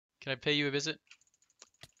Can I pay you a visit?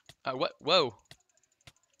 What? Whoa.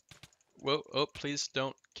 Whoa. Oh, please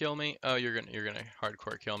don't kill me. Oh, you're gonna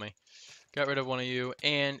hardcore kill me. Got rid of one of you,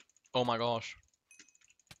 and oh my gosh.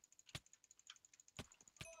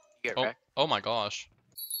 You get Oh, wrecked. oh my gosh.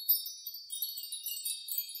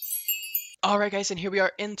 Alright guys, and here we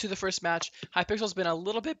are into the first match. Hypixel's been a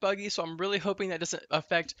little bit buggy, so I'm really hoping that doesn't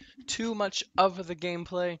affect too much of the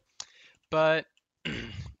gameplay. But,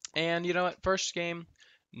 and you know what, first game,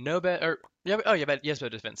 no bet, or, yeah, oh yeah, yes, bet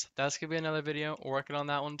defense. That's gonna be another video, working on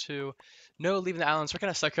that one too. No leaving the islands, we're kind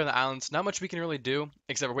of stuck here on the islands. Not much we can really do,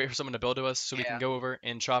 except wait for someone to build to us so we can go over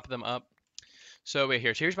and chop them up. So wait,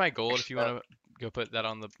 here's my gold. If you want to go put that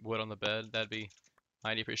on the wood on the bed, that'd be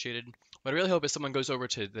mighty appreciated. What I really hope is someone goes over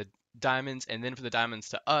to the diamonds and then from the diamonds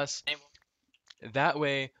to us. That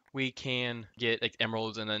way we can get like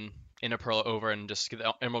emeralds and then in a pearl over and just get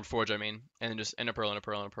the emerald forge, I mean, and then just in a pearl and a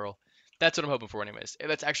pearl and a pearl. That's what I'm hoping for anyways. If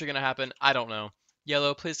that's actually gonna happen, I don't know.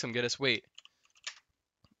 Yellow, please come get us. Wait.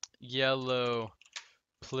 Yellow,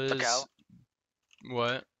 please. Look out.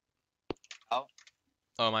 What? Oh.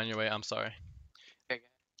 Oh, I'm on your way. I'm sorry. Okay.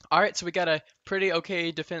 Alright, so we got a pretty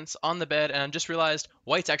okay defense on the bed, and I just realized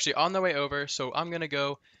white's actually on their way over, so I'm gonna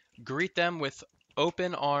go greet them with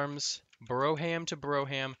open arms, broham to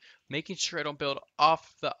broham, making sure I don't build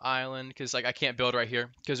off the island, because like I can't build right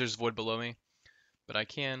here, because there's wood below me. But I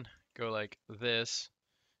can go like this,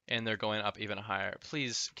 and they're going up even higher.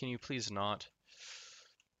 Please, can you please not?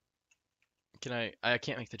 Can I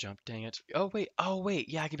can't make the jump, dang it. Oh wait,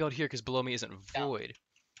 yeah, I can build here, because below me isn't void.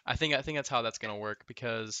 I think that's how that's gonna work,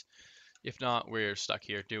 because if not, we're stuck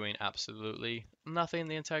here doing absolutely nothing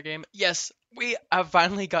the entire game. Yes, we have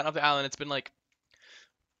finally gotten off the island. It's been like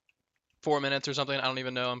 4 minutes or something. I don't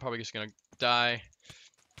even know. I'm probably just gonna die.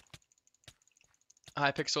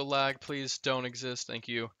 Hypixel lag, please don't exist. Thank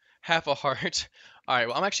you. Half a heart. All right,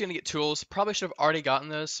 well, I'm actually gonna get tools. Probably should have already gotten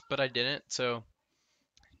this, but I didn't. So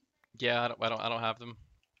yeah, I don't have them.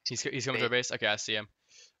 He's coming to our base. Okay, I see him.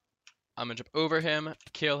 I'm gonna jump over him,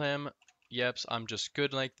 kill him. Yep, I'm just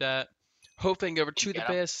good like that. Hoping over to the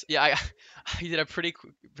base. Yeah, I did a pretty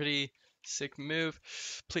sick move.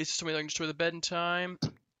 Please just tell me I can destroy the bed in time.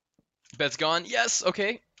 Bed's gone. Yes.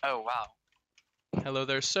 Okay. Oh wow. Hello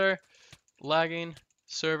there, sir. Lagging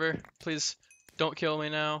server. Please don't kill me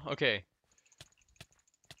now. Okay.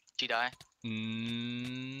 Did you die?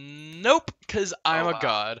 Nope. Cause I'm a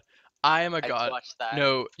god. I am a god. Watch that.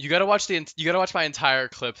 No, you gotta watch my entire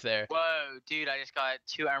clip there. Whoa, dude! I just got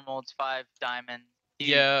 2 emeralds, 5 diamonds. Dude,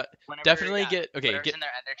 yeah, definitely get okay. Whatever's in their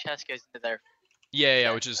ender chest goes into their.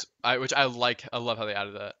 Yeah, which I like. I love how they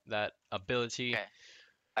added that ability. Okay.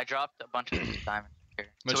 I dropped a bunch of diamonds here.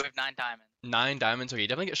 So we have 9 diamonds. 9 diamonds. Okay,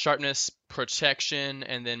 definitely get sharpness, protection,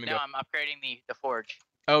 and then maybe. No, I'm upgrading the forge.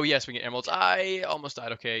 Oh yes, we get emeralds. I almost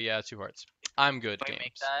died. Okay, yeah, 2 hearts. I'm good. Can we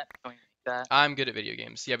make that? Can we make that? I'm good at video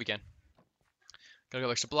games. Yeah, we can. Gotta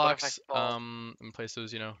go extra blocks. And place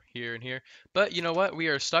those, here and here. But you know what? We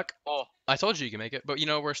are stuck. Oh. I told you can make it, but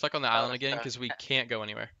we're stuck on the island again because we can't go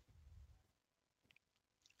anywhere.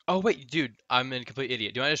 Oh wait, dude, I'm a complete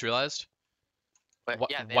idiot. Do I just realized?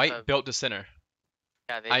 Yeah, white built to center.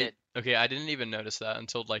 Yeah, they did. Okay, I didn't even notice that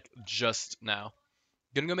until like just now.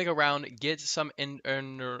 Gonna go make a round, get some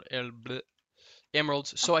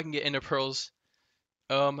emeralds so I can get ender pearls.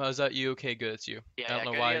 Is that you? Okay, good, it's you. Yeah, I don't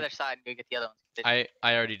know go why. to the other side and go get the other ones.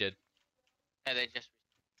 I already did. Yeah, they just.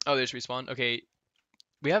 Oh, they just respawned. Okay,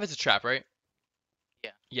 we have it's a trap, right?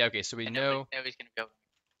 Yeah. Yeah. Okay, so we know. Nobody's gonna go.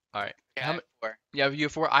 All right. Okay, I have 4. Yeah, you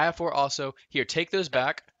have 4. I have 4 also. Here, take those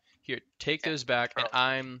back. Here, take those back, and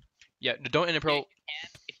I'm. Yeah, don't ender pearl.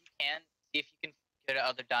 If you can, see if you can go to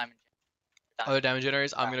other diamond. Other diamond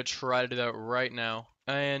generators. I'm gonna try to do that right now.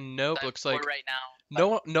 And nope, looks like right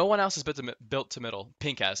now. no one else has built to middle.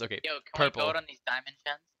 Pink has. Okay. Yo, can purple. we build on these diamond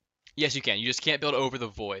gens? Yes, you can. You just can't build over the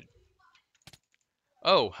void.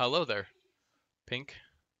 Oh, hello there. Pink.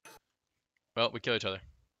 Well, we kill each other.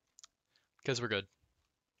 Because we're good.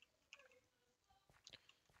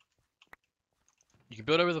 You can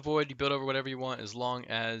build over the void, you build over whatever you want as long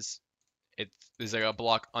as there's like a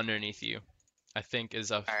block underneath you. I think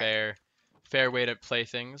is a fair way to play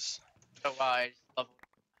things. Oh wow, I just leveled.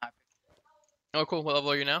 Oh cool, what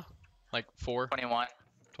level are you now? Like 4? 21.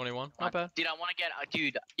 21? Not bad. Dude, I want to get,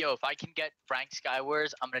 dude, yo, if I can get ranked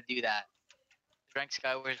Skywars, I'm gonna do that. Ranked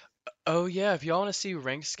Skywars. Oh yeah, if y'all want to see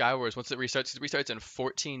ranked Skywars once it restarts in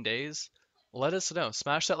 14 days, let us know.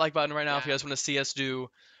 Smash that like button right now if you guys want to see us do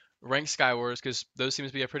ranked Skywars, because those seems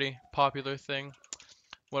to be a pretty popular thing.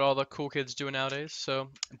 What all the cool kids doing nowadays. So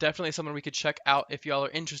definitely someone we could check out if y'all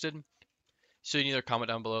are interested. So you can either comment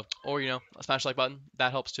down below or smash the like button.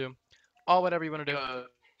 That helps too. Or whatever you want to do.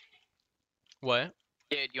 What?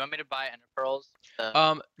 Yeah, do you want me to buy ender pearls?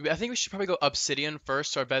 I think we should probably go obsidian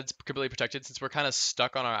first, so our bed's completely protected. Since we're kind of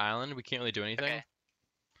stuck on our island, we can't really do anything. Okay.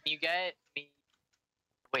 Can you get me?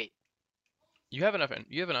 Wait, You have enough.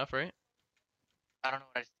 You have enough, right? I don't know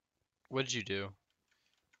what What did you do?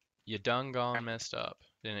 You done gone I messed up,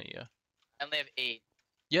 didn't you? only have 8.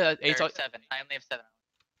 Yeah, eight's Or all, 7. I only have 7.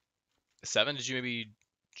 7. Did you maybe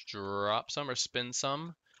drop some or spin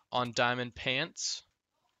some on diamond pants?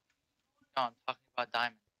 No, I'm talking about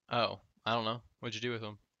diamond. Oh, I don't know. What'd you do with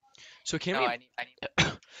them? So can No, we? I need.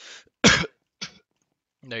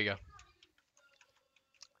 There you go.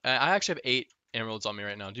 I actually have 8 emeralds on me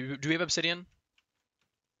right now. Do we have obsidian?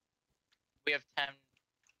 We have 10.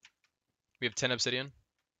 We have 10 obsidian.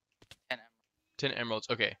 10 10 emeralds.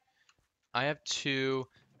 Okay. I have 2.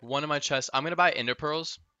 One in my chest. I'm gonna buy ender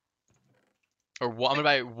pearls. Or I'm gonna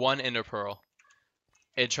buy 1 ender pearl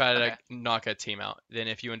and try to Okay. knock a team out. Then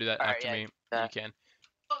if you want to do that Alright, after yeah, me, that. you can.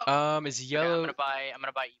 Is Okay, yellow I'm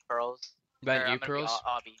gonna buy E pearls. buying Or E I'm gonna be pearls?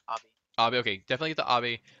 obby. Obby, okay, definitely get the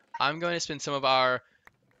obby. I'm going to spend some of our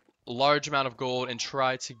large amount of gold and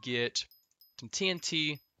try to get some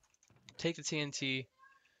TNT. Take the TNT.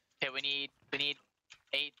 Okay, we need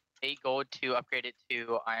 8 gold to upgrade it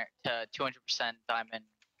to iron to 200% diamond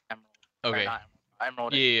emerald. Or Okay. not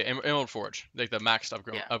emerald. Yeah, Emerald Forge, like the maxed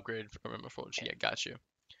upgrade from Emerald Forge. Yeah, got you.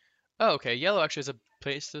 Oh, okay. Yellow actually has a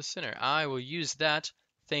place to center. I will use that.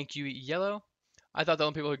 Thank you, Yellow. I thought the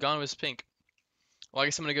only people who'd gone was Pink. Well, I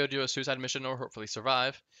guess I'm gonna go do a suicide mission or hopefully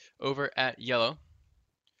survive over at Yellow.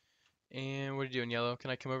 And what are you doing, Yellow?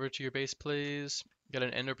 Can I come over to your base, please? Got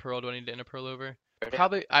an ender pearl. Do I need to ender pearl over?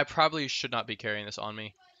 I probably should not be carrying this on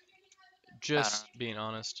me. Just being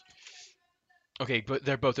honest. Okay, but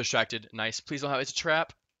they're both distracted. Nice. Please don't have it's a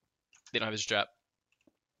trap. They don't have it's a trap.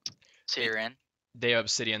 So you're in? They have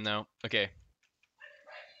obsidian though. Okay.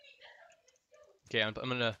 Okay, I'm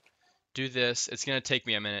gonna do this. It's gonna take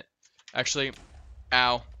me a minute. Actually,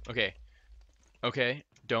 ow. Okay. Okay.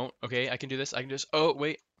 Don't. Okay, I can do this. I can do this. Oh,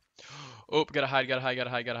 wait. Oh, gotta hide, gotta hide, gotta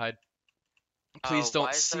hide, gotta hide. Please don't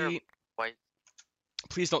Why is there see. white?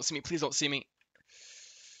 Please don't see me. Please don't see me.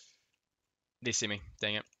 They see me.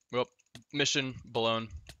 Dang it. Well, mission blown.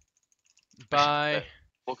 Bye.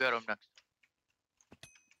 We'll go to him next.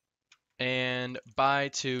 And bye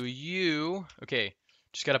to you. Okay.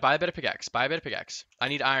 Just gotta buy a better pickaxe. Buy a better pickaxe. I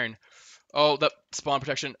need iron. Oh, the spawn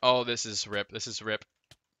protection. Oh, this is rip. This is rip.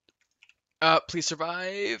 Please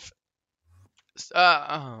survive.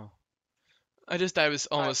 Oh. I just died with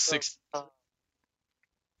almost 6.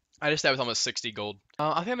 I just died with almost 60 gold.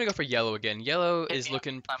 I think I'm gonna go for yellow again. Yellow is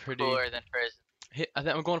looking pretty. Cooler than prison. I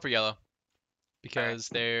think I'm going for yellow because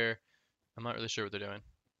they're. I'm not really sure what they're doing.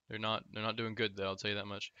 They're not doing good though. I'll tell you that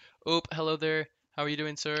much. Oh, hello there. How are you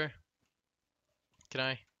doing, sir? Can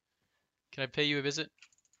I pay you a visit?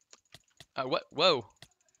 What? Whoa.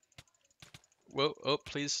 Whoa. Oh,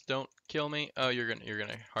 please don't kill me. Oh, you're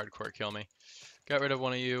gonna hardcore kill me. Got rid of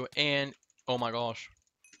one of you, and oh my gosh.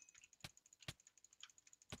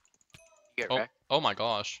 You get wrecked? Oh my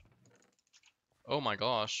gosh. Oh my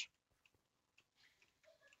gosh.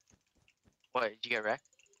 What? Did you get wrecked?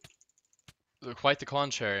 Quite the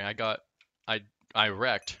contrary. I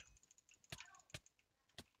wrecked.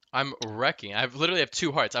 I'm wrecking. I literally have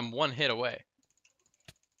 2 hearts. I'm 1 hit away.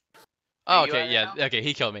 Oh, okay, yeah. Okay,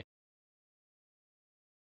 he killed me.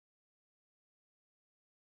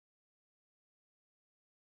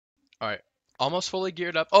 Alright. Almost fully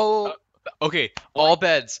geared up. Oh! Okay, all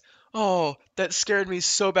beds. Oh, that scared me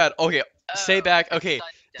so bad. Okay, stay back. Okay,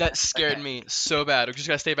 that scared me so bad. We just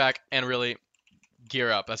gotta stay back and really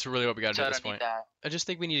gear up. That's really what we gotta do at this point. I just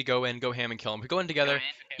think we need to go in, go ham, and kill him. We go in together.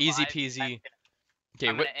 Easy peasy. Okay,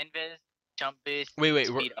 I'm gonna invis, jump boost, wait,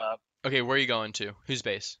 speed up. Okay, where are you going to? Whose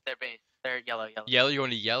base? Their base. They're yellow. Yellow, you're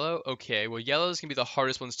going to yellow? Okay, well, yellow's gonna be the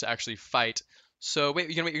hardest ones to actually fight. So, wait,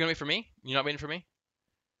 you're gonna wait for me? You're not waiting for me?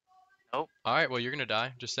 Nope. Alright, well, you're gonna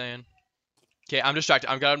die. Just saying. Okay, I'm distracted.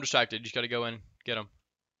 I'm distracted. You just gotta go in. Get him.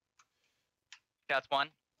 That's one.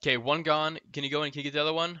 Okay, one gone. Can you go in? Can you get the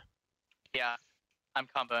other one? Yeah. I'm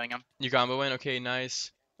comboing him. You comboing? Okay,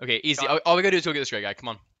 nice. Okay, easy. All we gotta do is go get this gray guy. Come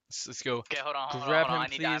on. Let's go. Okay, hold on. Grab him, I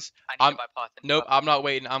need please. I need to buy pots. Nope, I'm not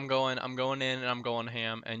waiting. I'm going in and I'm going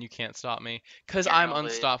ham, and you can't stop me. Because I'm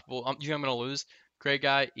unstoppable. You think I'm gonna lose? Gray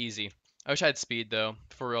guy, easy. I wish I had speed, though.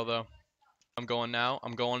 For real, though. I'm going now.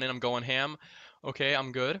 I'm going in. I'm going ham. Okay,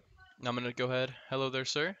 I'm good. Now I'm gonna go ahead. Hello there,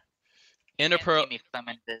 sir. Ender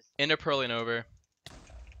pearling over.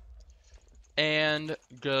 And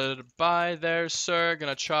goodbye there, sir.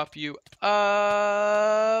 Gonna chop you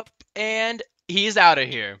up. And he's out of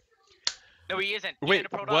here. No, he isn't. Wait,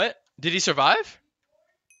 what? Did he survive?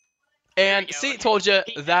 And go. see, told you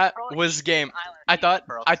that was game. I thought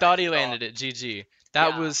he Saw. landed it. GG. Yeah,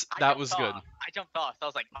 That was good. I jumped off. So I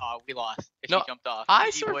was like, oh, we lost. If No, she jumped off. I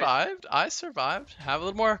GG, boys. survived. I survived. Have a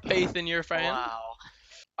little more faith in your friend. Wow.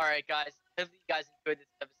 All right, guys. Hopefully you guys enjoyed this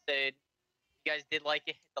episode. If you guys did like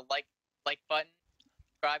it, hit the like button.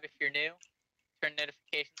 Subscribe if you're new. Turn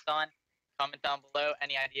notifications on. Comment down below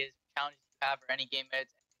any ideas, challenges you have, or any game modes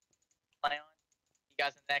you play on. See you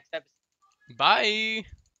guys in the next episode. Bye.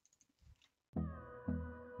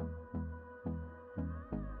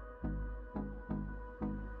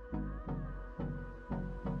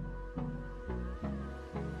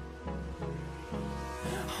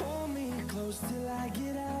 Hold me close till I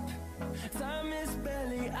get up. Time is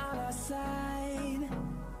barely on our side.